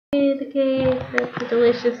The cake, that's a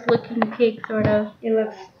delicious looking cake, sort of. It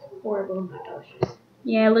looks horrible, not delicious.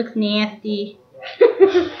 Yeah, it looks nasty.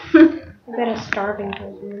 I bet a starving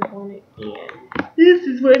person would want to eat it. This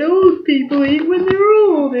is what old people eat when they're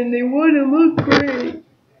old and they want to look great.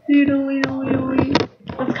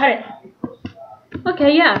 Let's cut it.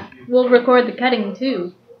 Okay, yeah. We'll record the cutting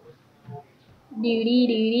too. Doody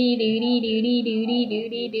doody doody doody doody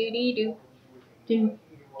doody doody doo. Do.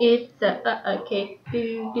 It's a cake.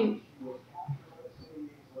 Do do.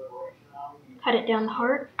 Cut it down the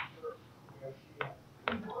heart.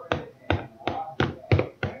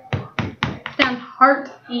 Sounds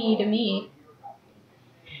hearty to me.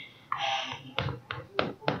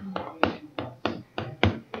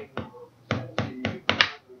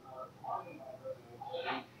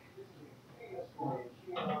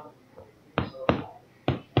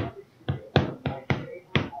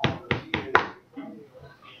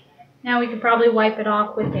 Now we could probably wipe it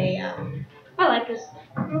off with a. I like this.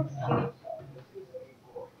 I'm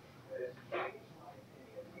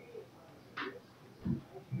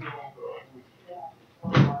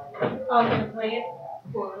gonna play it.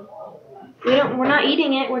 We're not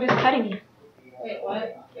eating it. We're just cutting it. Wait,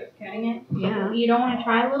 what? Just cutting it? Yeah. You don't want to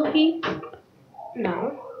try a little piece?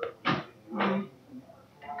 No.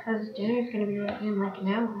 Because dinner's gonna be ready in like an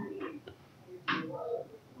hour.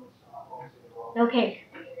 No cake.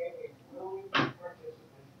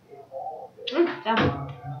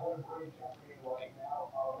 Done.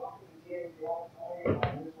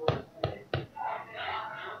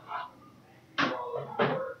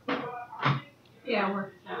 Yeah, it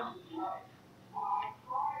works out.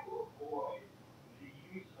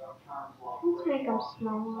 Let's make them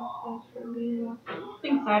smaller. I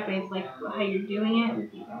think sideways, like how you're doing it,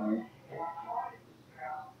 would be better.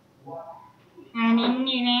 And in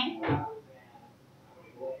it.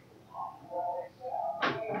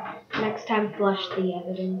 Next time, flush the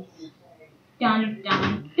evidence. Dun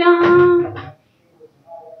dun dun.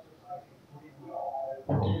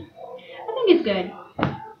 I think it's good.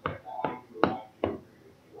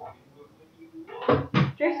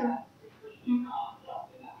 There's some.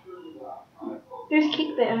 There's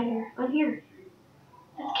cake bit on here. On here.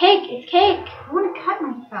 It's cake. It's cake. I want to cut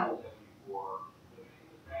myself.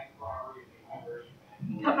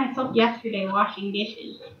 I cut myself yesterday washing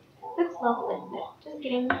dishes. That's lovely. Just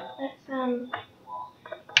kidding. Let's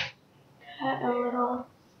cut a little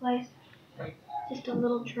slice. Just a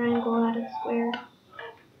little triangle out of the square.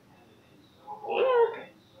 Yeah.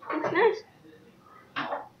 Looks nice.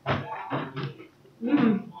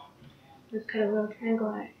 Let's cut a little triangle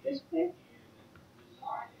out of this square.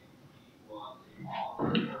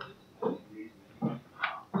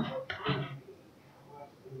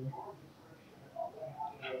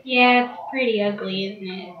 Yeah, it's pretty ugly, isn't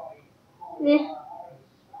it? Yeah.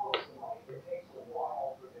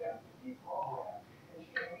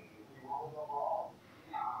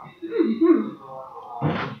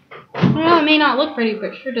 Well, it may not look pretty, but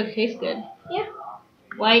it sure does taste good. Yeah.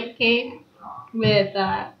 White cake with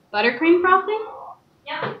buttercream frosting.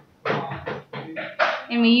 Yeah.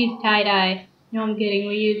 And we used tie-dye. No, I'm kidding.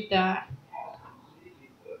 We used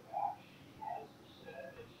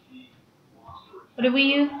what did we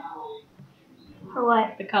use? For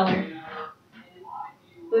what? The color.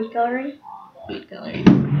 Food coloring? Food coloring.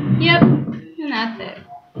 Yep. And that's it.